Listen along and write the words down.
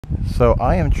So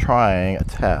I am trying a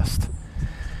test.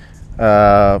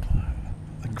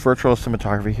 Virtual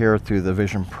cinematography here through the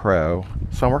Vision Pro.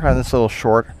 So I'm working on this little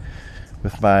short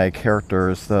with my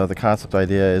characters. The concept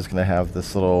idea is going to have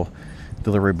this little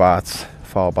delivery bots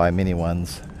followed by mini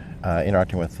ones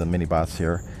interacting with the mini bots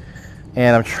here.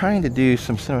 And I'm trying to do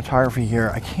some cinematography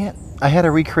here. I had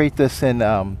to recreate this in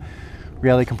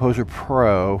Reality Composer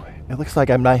Pro. It looks like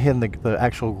I'm not hitting the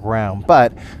actual ground,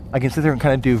 but I can sit there and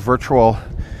kind of do virtual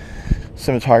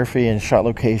cinematography and shot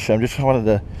location. I just wanted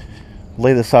to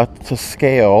lay this out to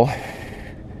scale,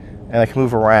 and I can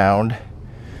move around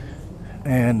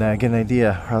and get an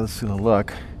idea how this is going to look.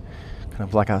 Kind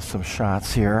of black out some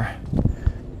shots here.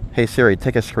 Hey Siri,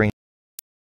 take a screen.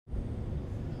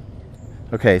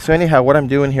 Okay, so anyhow, what I'm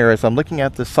doing here is I'm looking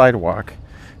at the sidewalk.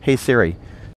 Hey Siri.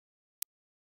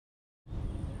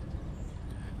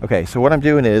 Okay, so what I'm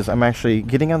doing is I'm actually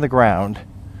getting on the ground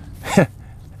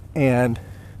and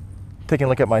taking a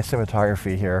look at my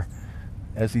cinematography here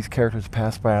as these characters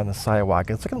pass by on the sidewalk.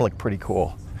 It's going to look pretty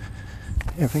cool.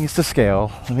 Everything is to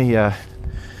scale. Let me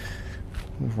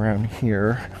move around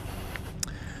here.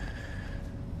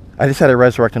 I just had to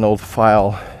resurrect an old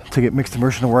file to get mixed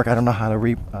immersion to work. I don't know how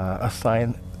to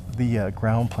assign the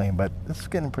ground plane, but it's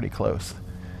getting pretty close.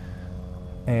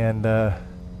 And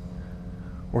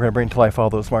we're going to bring to life all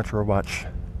those March Robot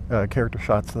character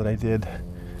shots that I did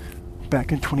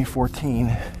back in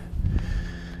 2014.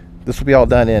 This will be all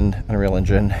done in Unreal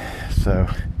Engine, so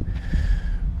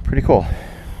pretty cool.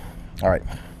 All right.